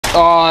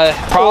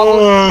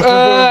Problem.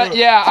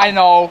 Yeah, I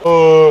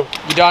know.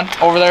 You done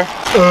over there?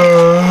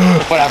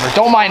 Whatever.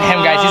 Don't mind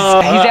him, guys.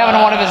 He's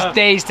having one of his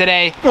days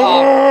today.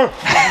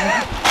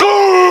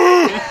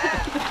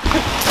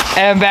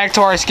 And back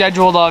to our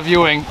scheduled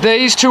viewing.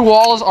 These two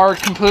walls are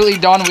completely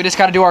done. We just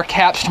got to do our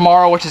caps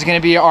tomorrow, which is going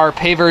to be our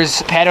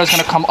pavers. Patio is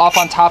going to come up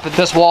on top of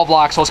this wall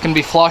block, so it's going to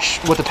be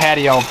flush with the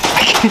patio.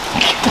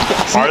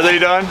 Are they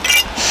done?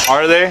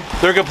 Are they?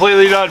 They're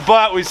completely done,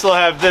 but we still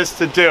have this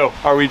to do.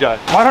 Are we done?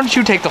 Why don't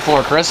you take the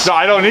floor, Chris? No,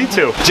 I don't need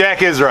to.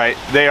 Jack is right.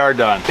 They are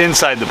done.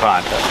 Inside the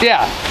pond.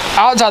 Yeah.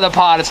 Outside the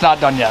pond, it's not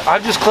done yet.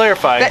 I'm just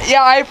clarifying.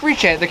 Yeah, I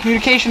appreciate it. The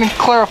communication and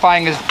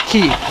clarifying is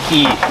key.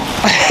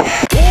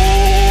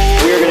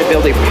 We are going to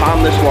build a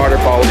pondless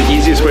waterfall. The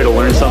easiest way to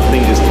learn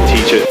something is to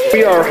teach it.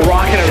 We are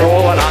rocking and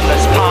rolling on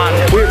this pond.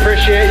 We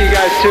appreciate you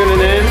guys tuning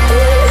in.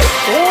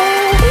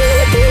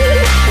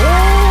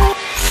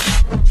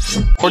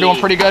 We're doing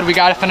pretty good. We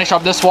got to finish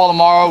up this wall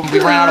tomorrow. We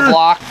ran out of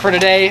block for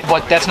today,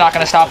 but that's not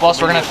going to stop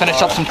us. We're going to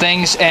finish up some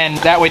things, and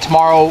that way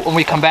tomorrow when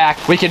we come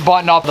back, we can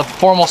button up the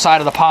formal side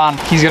of the pond.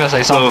 He's going to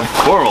say something. The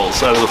formal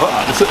side of the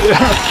pond.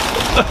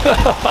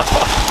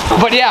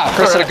 But yeah,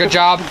 Chris did a good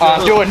job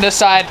doing this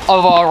side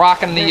of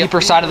rocking the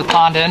deeper side of the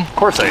pond in. Of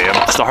course I am.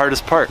 It's the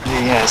hardest part.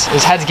 Yes,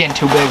 his head's getting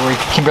too big where he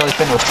can barely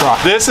fit into his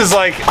truck. This is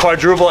like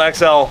quadruple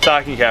XL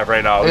stocking cap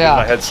right now. Yeah,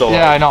 my head's so long.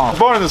 Yeah, I know. I'm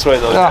going this way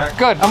though. Yeah,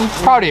 good. I'm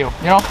proud of you,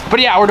 you know?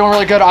 But yeah, we're doing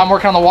really good. I'm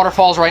working on the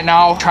waterfalls right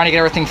now, trying to get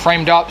everything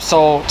framed up.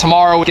 So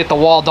tomorrow we get the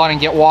wall done and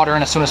get water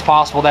in as soon as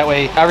possible. That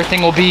way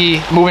everything will be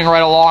moving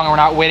right along and we're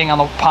not waiting on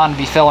the pond to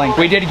be filling.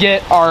 We did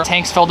get our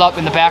tanks filled up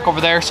in the back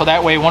over there. So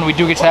that way when we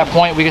do get to that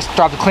point, we just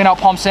drop the clean out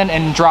pumps in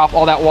and drop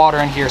all that water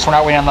in here. So we're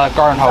not waiting on the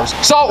garden hose.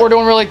 So we're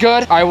doing really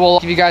good. I will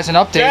give you guys an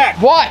update.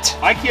 Jack, what?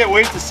 I can't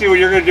wait to see what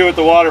you're going to do with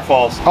the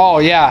waterfalls. Oh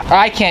yeah,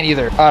 I can't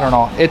either. I don't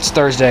know. It's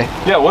Thursday.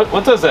 Yeah,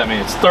 what does that mean?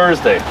 It's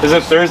Thursday. Is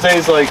it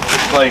Thursdays like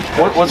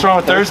what's wrong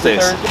with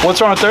Thursdays? What's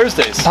wrong with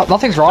Thursdays?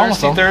 Nothing's wrong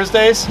with them.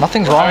 Thursdays?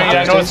 Nothing's wrong with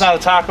I know it's not a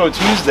Taco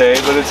Tuesday,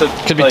 but it's a...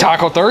 Could be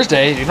Taco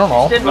Thursday. You don't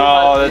know.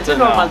 No, that's a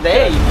normal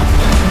day.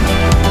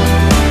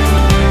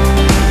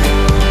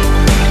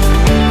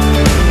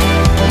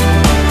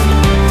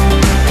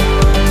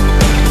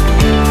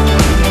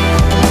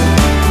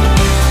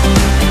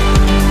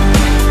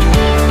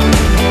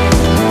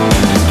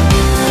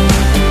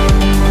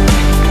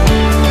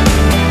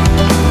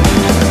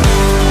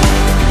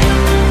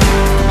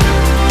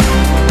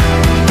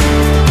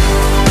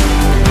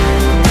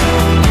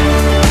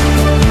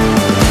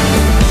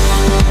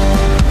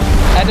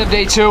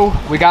 Day two,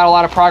 we got a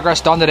lot of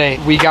progress done today.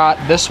 We got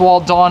this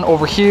wall done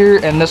over here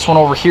and this one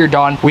over here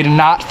done. We did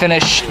not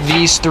finish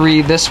these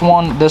three, this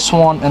one,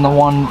 and the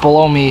one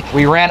below me.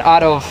 We ran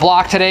out of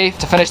block today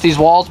to finish these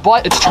walls,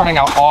 but it's turning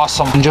out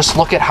awesome. And just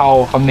look at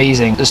how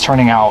amazing it's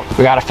turning out.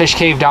 We got a fish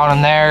cave down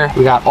in there.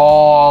 We got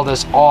all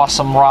this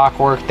awesome rock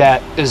work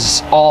that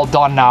is all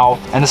done now.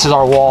 And this is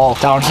our wall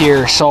down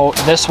here. So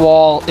this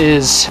wall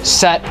is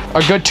set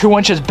a good 2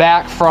 inches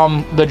back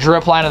from the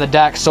drip line of the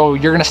deck. So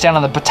you're gonna stand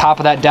on the top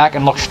of that deck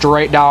and look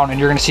straight down and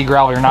you're gonna see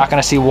gravel. You're not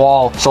gonna see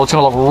wall. So it's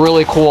gonna look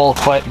really cool.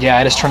 But yeah,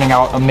 it is turning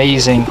out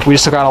amazing. We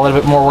just got a little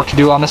bit more work to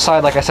do on this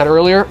side, like I said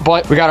earlier,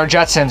 but we got our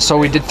jets in. So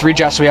we did 3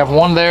 jets. We have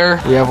one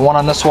there, we have one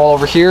on this wall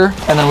over here,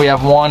 and then we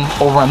have one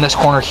over on this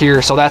corner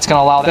here. So that's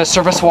gonna allow the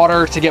surface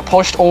water to get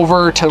pushed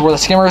over to where the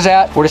skimmer is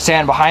at. We're just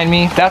standing behind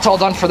me. That's all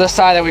done for this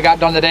side that we got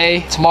done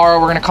today. Tomorrow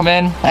we're gonna come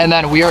in and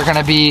then we are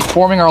gonna be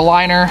forming our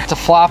liner to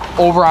flop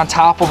over on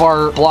top of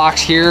our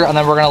blocks here, and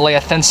then we're gonna lay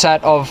a thin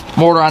set of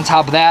mortar on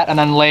top of that, and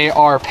then lay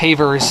our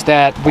pavers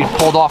that we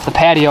pulled off the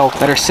patio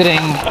that are sitting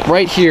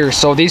right here.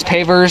 So these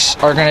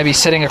pavers are going to be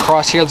sitting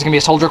across here. There's going to be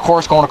a soldier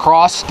course going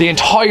across the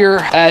entire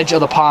edge of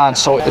the pond.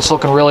 So it's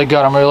looking really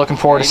good. I'm really looking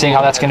forward to seeing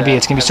how that's going to be.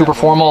 It's going to be super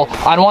formal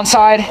on one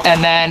side,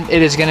 and then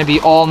it is going to be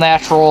all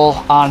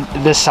natural on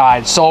this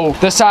side. So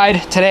this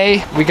side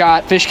today, we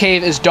got fish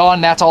cave is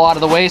done. That's all out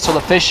of the way. So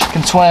the fish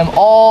can swim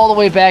all the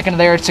way back into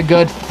there. It's a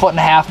good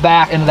 1.5 foot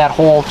back into that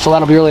hole. So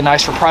that'll be really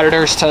nice for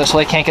predators so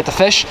they can't get the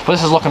fish. But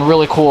this is looking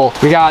really cool.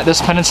 We got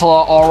this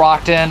peninsula all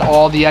rocked in.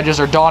 All the edges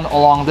are done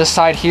along this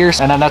side here,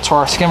 and then that's where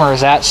our skimmer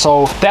is at.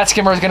 So that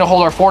skimmer is going to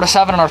hold our 4 to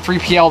 7 and our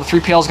 3PL. The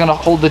 3PL is going to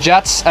hold the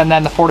jets, and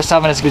then the 4 to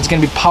 7 is going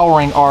to be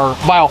powering our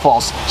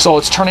biofalls. So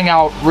it's turning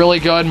out really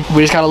good.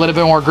 We just got a little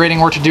bit more grading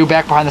work to do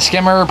back behind the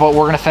skimmer, but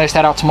we're going to finish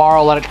that out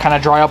tomorrow, let it kind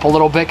of dry up a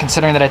little bit,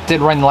 considering that it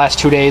did rain the last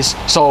 2 days.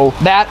 So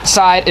that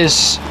side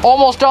is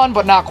almost done,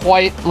 but not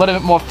quite. A little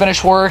bit more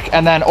finish work,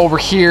 and then over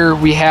here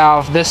we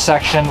have this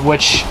section,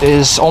 which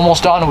is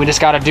almost done. We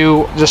just got to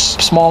do just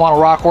a small amount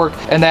of rock work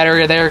in that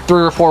area there,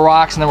 3 or 4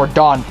 rocks, and then we're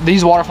done.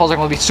 These waterfalls are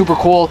going to be super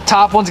cool.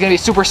 Top one's going to be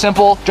super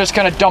simple, just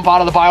going to dump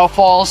out of the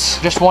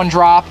biofalls, just one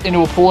drop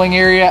into a pooling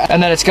area,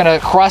 and then it's going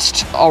to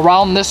crest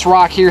around this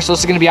rock here. So this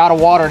is going to be out of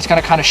water. It's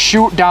going to kind of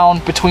shoot down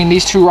between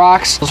these 2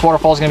 rocks. This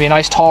waterfall is going to be a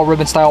nice tall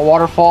ribbon style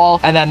waterfall,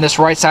 and then this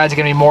right side is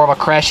going to be more of a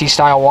crashy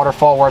style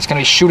waterfall where it's going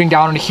to be shooting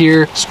down into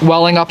here,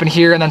 swelling up in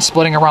here, and then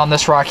splitting around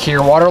this rock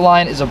here. Water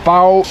line is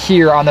about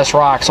here on this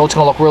rock, so it's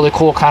going to look really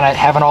cool, kind of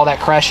having all that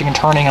crashing and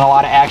turning and a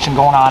lot of action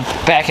going on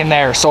back in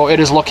there. So it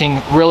is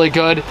looking really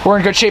good. We're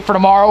in good shape for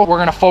tomorrow. We're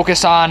gonna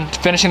focus on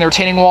finishing the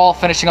retaining wall,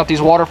 finishing up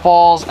these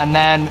waterfalls, and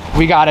then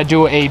we gotta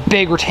do a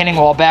big retaining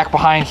wall back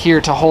behind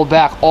here to hold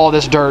back all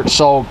this dirt.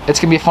 So it's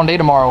gonna be a fun day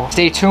tomorrow.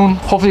 Stay tuned.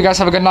 Hopefully you guys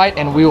have a good night,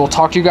 and we will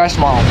talk to you guys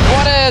tomorrow.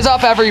 What is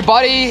up,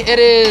 everybody? It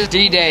is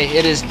D-Day.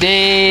 It is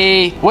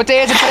day... What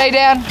day is it today,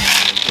 Dan?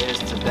 What day is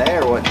today,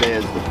 or what day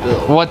is the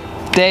build?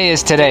 What day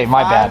is today?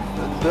 My bad.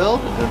 The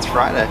build? It's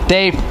Friday.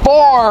 Day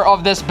 4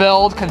 of this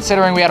build,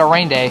 considering we had a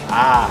rain day.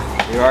 Ah,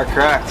 you are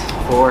correct.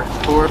 4.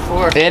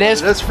 It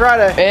is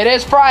Friday. It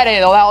is Friday,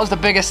 though. That was the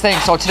biggest thing.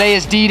 So today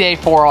is D-Day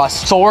for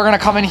us. So we're gonna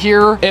come in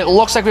here. It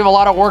looks like we have a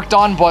lot of work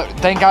done, but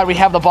thank God we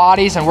have the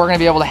bodies, and we're gonna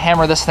be able to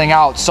hammer this thing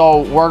out.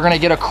 So we're gonna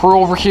get a crew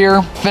over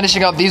here,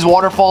 finishing up these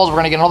waterfalls. We're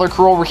gonna get another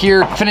crew over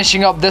here,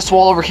 finishing up this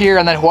wall over here,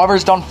 and then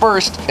whoever's done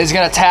first is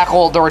gonna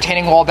tackle the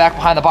retaining wall back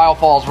behind the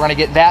biofalls. We're gonna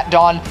get that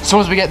done. As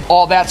soon as we get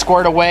all that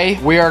squared away,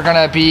 we are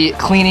gonna be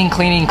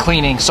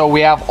cleaning. So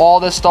we have all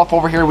this stuff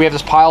over here. We have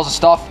this piles of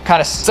stuff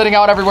kind of sitting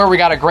out everywhere. We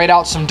gotta grade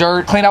out some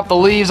dirt, clean up the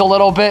leaves a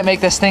little bit, make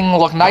this thing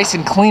look nice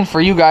and clean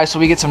for you guys so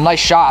we get some nice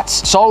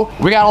shots. So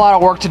we got a lot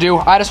of work to do.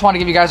 I just want to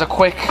give you guys a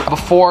quick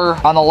before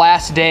on the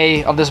last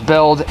day of this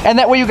build, and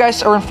that way you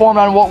guys are informed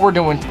on what we're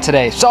doing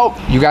today. So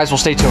you guys will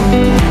stay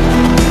tuned.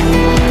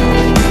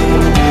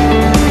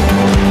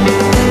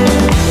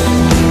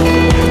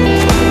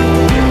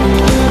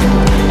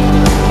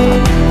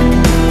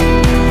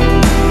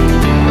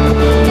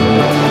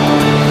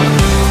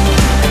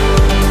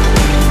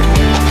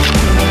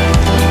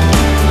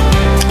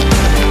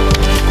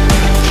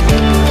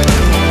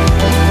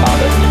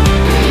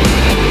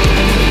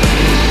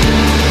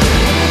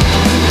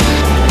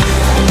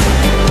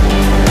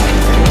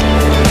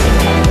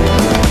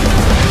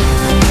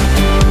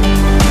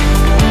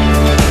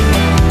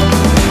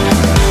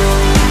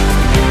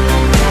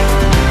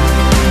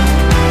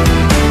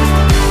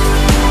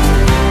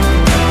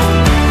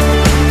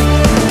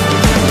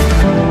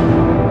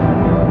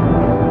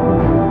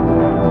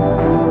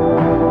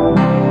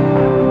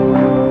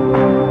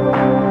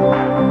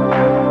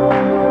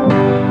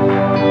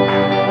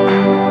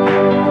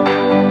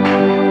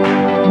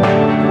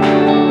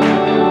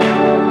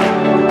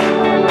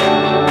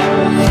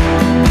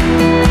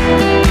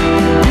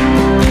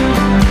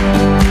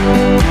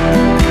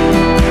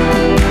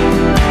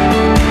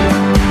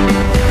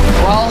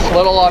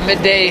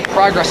 Midday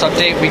progress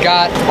update. We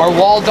got our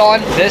wall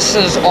done. This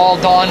is all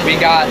done. We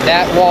got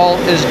that wall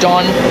is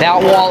done.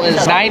 That wall is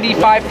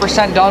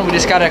 95% done. We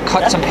just got to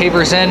cut some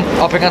pavers in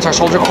up against our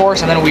soldier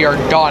course, and then we are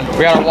done.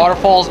 We got our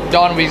waterfalls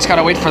done. We just got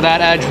to wait for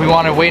that edge. We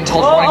want to wait until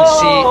it's running to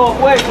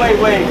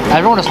see. Wait.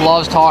 Everyone just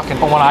loves talking,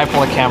 but when I pull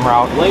the camera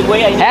out. Wait.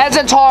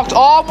 Hasn't talked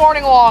all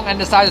morning long and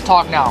decided to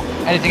talk now.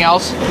 Anything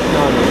else?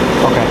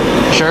 No. Okay.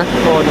 Sure?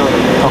 Oh, no.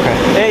 Okay.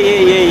 Hey.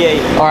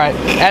 All right,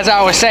 as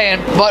I was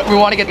saying, but we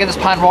want to get this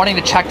pond running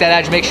to check that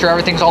edge, make sure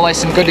everything's all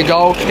nice and good to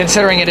go,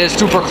 considering it is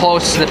super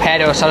close to the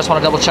patio, so I just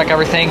want to double check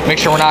everything, make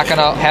sure we're not going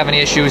to have any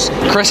issues.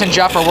 Chris and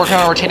Jeff are working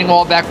on a retaining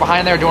wall back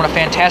behind there, doing a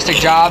fantastic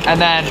job, and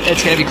then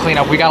it's going to be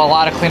cleanup. We got a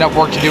lot of cleanup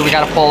work to do. We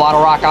got to pull a lot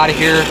of rock out of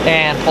here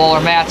and pull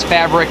our mats,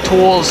 fabric,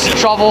 tools,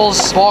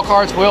 shovels, ball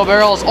carts,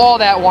 wheelbarrows, all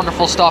that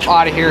wonderful stuff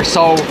out of here.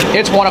 So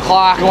it's 1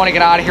 o'clock. We want to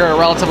get out of here at a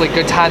relatively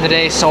good time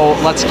today, so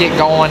let's get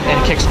going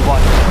and kick some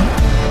butt.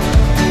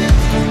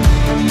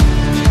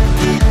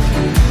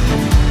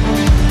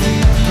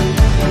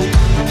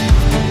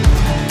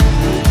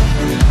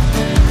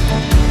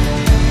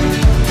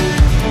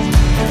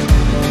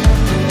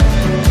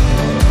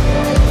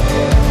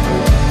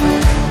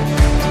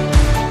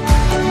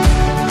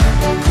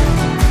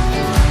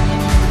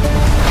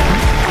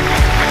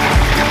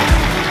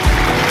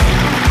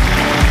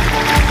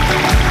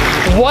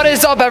 What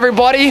is up,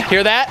 everybody?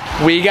 Hear that?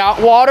 We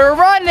got water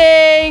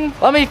running.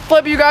 Let me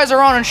flip you guys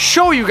around and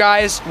show you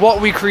guys what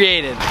we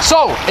created.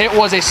 So it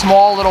was a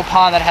small little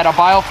pond that had a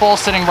biofall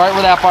sitting right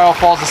where that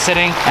biofall is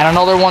sitting, and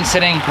another one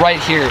sitting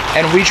right here.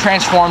 And we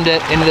transformed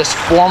it into this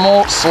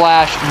formal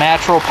slash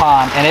natural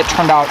pond, and it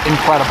turned out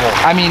incredible.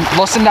 I mean,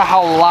 listen to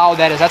how loud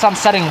that is. That's on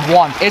setting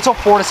 1. It's a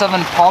 4 to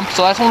 7 pump,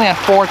 so that's only on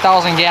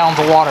 4,000 gallons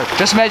of water.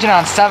 Just imagine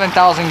on 7,000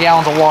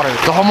 gallons of water.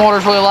 The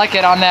homeowners really like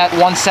it on that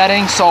one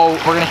setting, so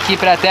we're gonna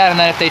keep it at that. And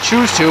then if they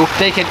choose to,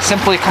 they can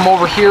simply come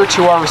over here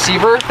to our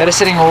receiver that is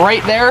sitting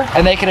right there,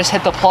 and they can just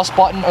hit the plus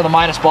button or the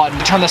minus button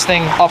to turn this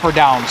thing up or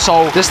down.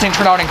 So this thing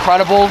turned out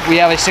incredible. We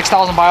have a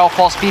 6,000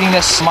 biofalls feeding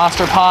this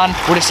monster pond.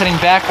 We're just sitting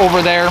back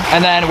over there,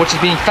 and then which is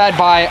being fed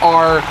by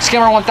our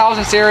Skimmer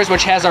 1000 series,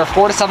 which has our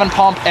 4 to 7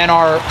 pump, and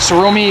our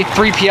Surumi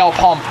 3PL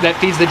pump that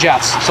feeds the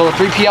jets. So the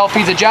 3PL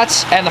feeds the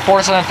jets, and the 4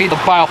 to 7 feed the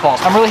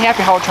biofalls. I'm really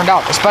happy how it turned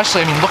out,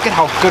 especially, I mean, look at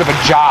how good of a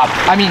job.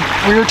 I mean,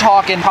 we were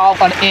talking about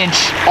an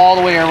inch all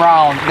the way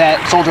around that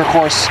soldier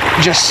course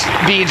just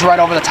being leads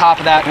right over the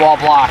top of that wall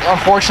block.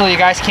 Unfortunately, you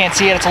guys can't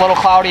see it. It's a little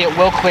cloudy. It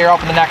will clear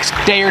up in the next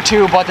day or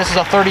two, but this is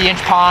a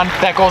 30-inch pond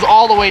that goes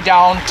all the way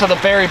down to the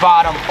very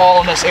bottom, all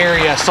in this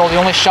area. So the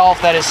only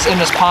shelf that is in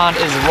this pond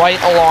is right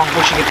along,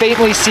 which you can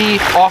faintly see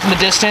off in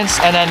the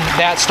distance, and then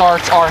that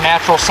starts our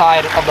natural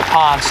side of the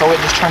pond. So it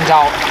just turns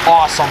out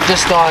awesome.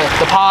 Just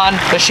the pond,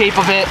 the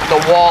shape of it, the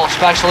wall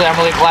especially, I'm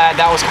really glad.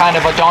 That was kind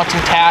of a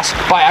daunting task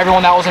by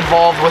everyone that was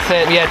involved with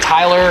it. We had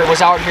Tyler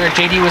was out here,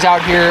 JD was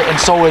out here, and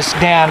so was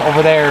Dan over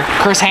there.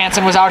 Chris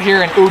Hansen was out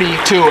here, and Udi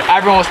too.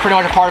 Everyone was pretty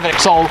much a part of it.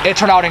 So it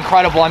turned out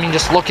incredible. I mean,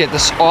 just look at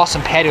this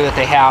awesome patio that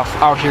they have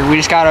out here. We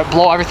just gotta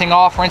blow everything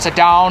off, rinse it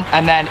down,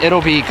 and then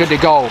it'll be good to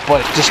go.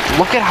 But just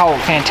look at how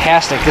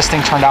fantastic this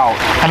thing turned out.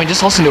 I mean,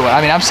 just listen to it.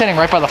 I mean, I'm sitting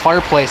right by the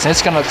fireplace, and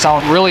it's gonna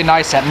sound really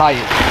nice at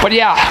night. But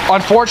yeah,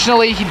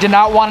 unfortunately, he did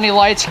not want any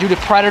lights due to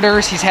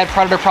predators. He's had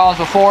predator problems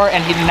before,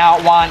 and he did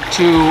not want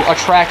to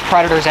attract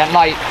predators at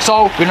night.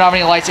 So we don't have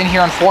any lights in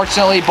here,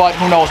 unfortunately, but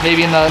who knows,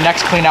 maybe in the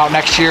next clean out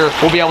next year,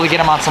 we'll be able to get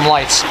him on some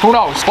lights. Who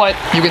knows? But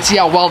you can see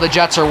how well the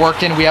jets are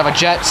working. We have a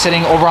jet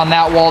sitting over on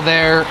that wall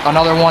there,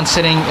 another one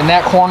sitting in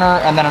that corner,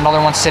 and then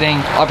another one sitting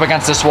up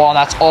against this wall, and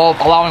that's all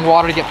allowing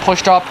water to get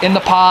pushed up in the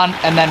pond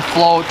and then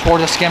flow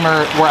toward the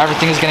skimmer where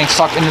everything is getting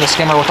sucked into the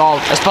skimmer with all,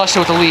 especially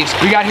with the leaves.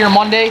 We got here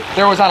Monday,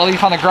 there was not a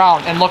leaf on the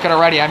ground, and look at it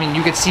already. I mean,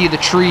 you could see the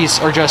trees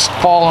are just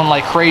falling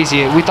like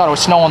crazy. We thought it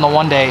was snowing the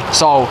one day.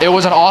 So it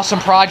was an awesome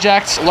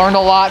project. Learned a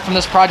lot from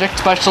this project,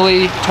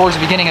 especially towards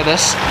the beginning of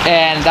this,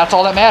 and that's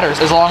all that matters.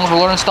 As long as we're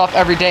learning stuff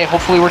every day,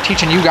 hopefully we're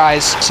teaching you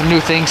guys some new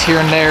things here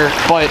and there.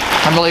 But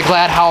I'm really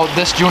glad how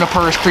this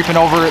juniper is creeping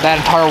over that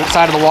entire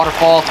side of the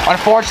waterfall.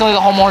 Unfortunately, the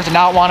homeowners did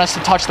not want us to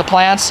touch the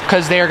plants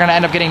because they are going to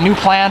end up getting new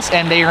plants,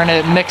 and they are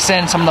going to mix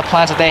in some of the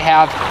plants that they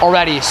have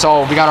already.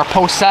 So we got our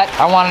post set.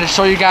 I wanted to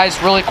show you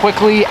guys really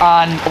quickly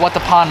on what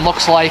the pond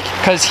looks like,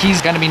 because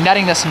he's going to be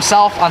netting this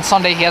himself. On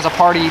Sunday he has a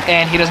party,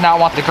 and he does not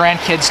want the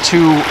grandkids to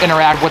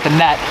interact with the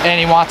net, and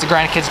he wants the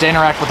grandkids to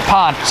interact with the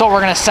pond. So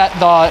we're going to set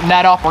the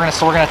net up. We're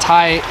going to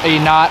tie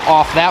a knot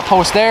off that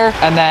post there,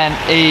 and then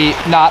a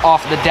knot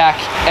off the deck,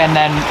 and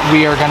then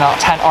we are going to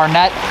tent our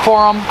net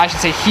for him. I should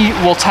say he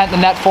will tent the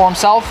net for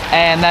himself,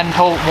 and then he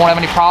won't have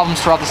any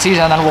problems throughout the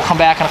season, and then we'll come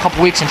back in a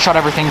couple weeks and shut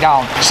everything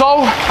down.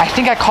 So I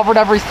think I covered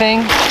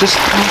everything. Just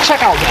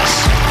check out this.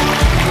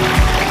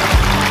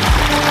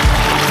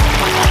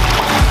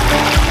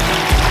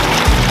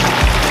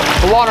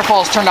 The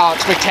waterfalls turned out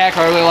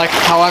spectacular. I really like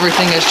how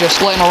everything is just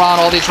splitting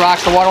around all these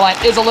rocks. The water line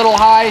is a little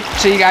high,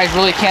 so you guys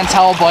really can't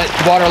tell, but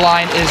the water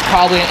line is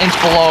probably an inch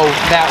below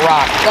that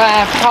rock.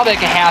 Probably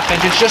like a half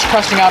inch. It's just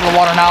cresting out of the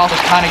water now. It's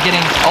kind of getting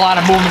a lot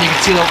of movement. You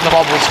can see the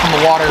bubbles from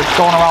the water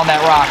going around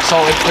that rock. So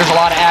there's a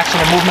lot of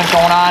action and movement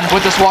going on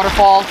with this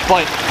waterfall,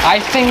 but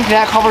I think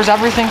that covers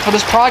everything for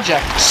this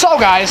project. So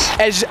guys,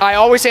 as I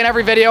always say in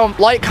every video,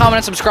 like,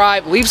 comment, and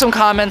subscribe. Leave some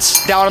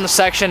comments down in the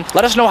section.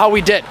 Let us know how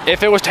we did. If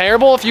it was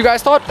terrible, if you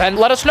guys thought, then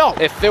let us know.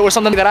 If it was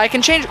something that I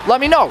can change, let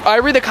me know. I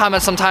read the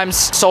comments sometimes,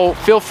 so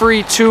feel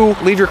free to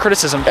leave your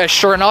criticism.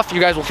 Sure enough, you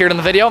guys will hear it in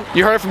the video.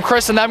 You heard it from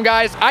Chris and them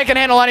guys. I can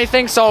handle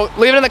anything, so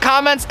leave it in the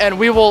comments and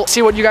we will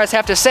see what you guys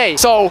have to say.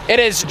 So it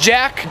is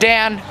Jack,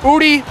 Dan,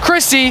 Udi,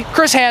 Chrissy,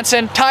 Chris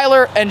Hansen,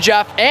 Tyler, and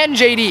Jeff, and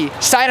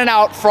JD signing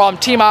out from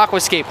Team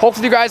Aquascape.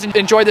 Hopefully you guys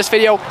enjoyed this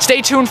video.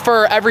 Stay tuned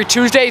for every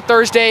Tuesday,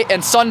 Thursday,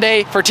 and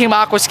Sunday for Team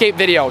Aquascape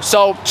video.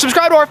 So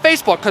subscribe to our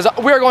Facebook, because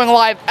we are going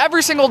live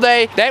every single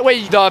day. That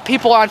way the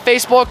people on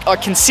Facebook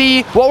can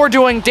see what we're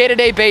doing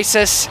day-to-day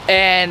basis,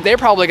 and they're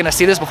probably gonna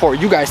see this before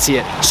you guys see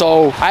it.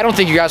 So I don't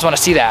think you guys want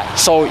to see that.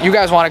 So you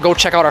guys want to go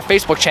check out our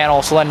Facebook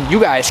channel, so then you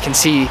guys can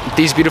see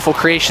these beautiful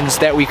creations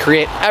that we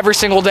create every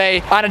single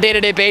day on a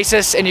day-to-day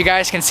basis, and you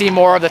guys can see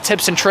more of the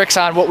tips and tricks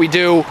on what we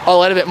do a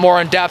little bit more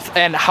in depth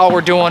and how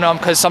we're doing them,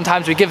 because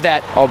sometimes we give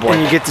that. Oh boy.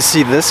 And you get to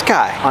see this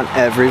guy on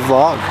every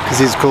vlog, because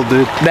he's a cool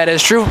dude. That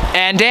is true.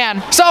 And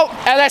Dan. So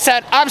as I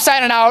said, I'm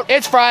signing out.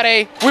 It's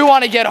Friday. We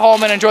want to get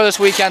home and enjoy this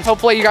weekend.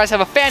 Hopefully you guys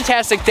have a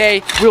fantastic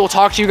day. We will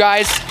talk to you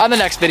guys on the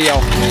next video.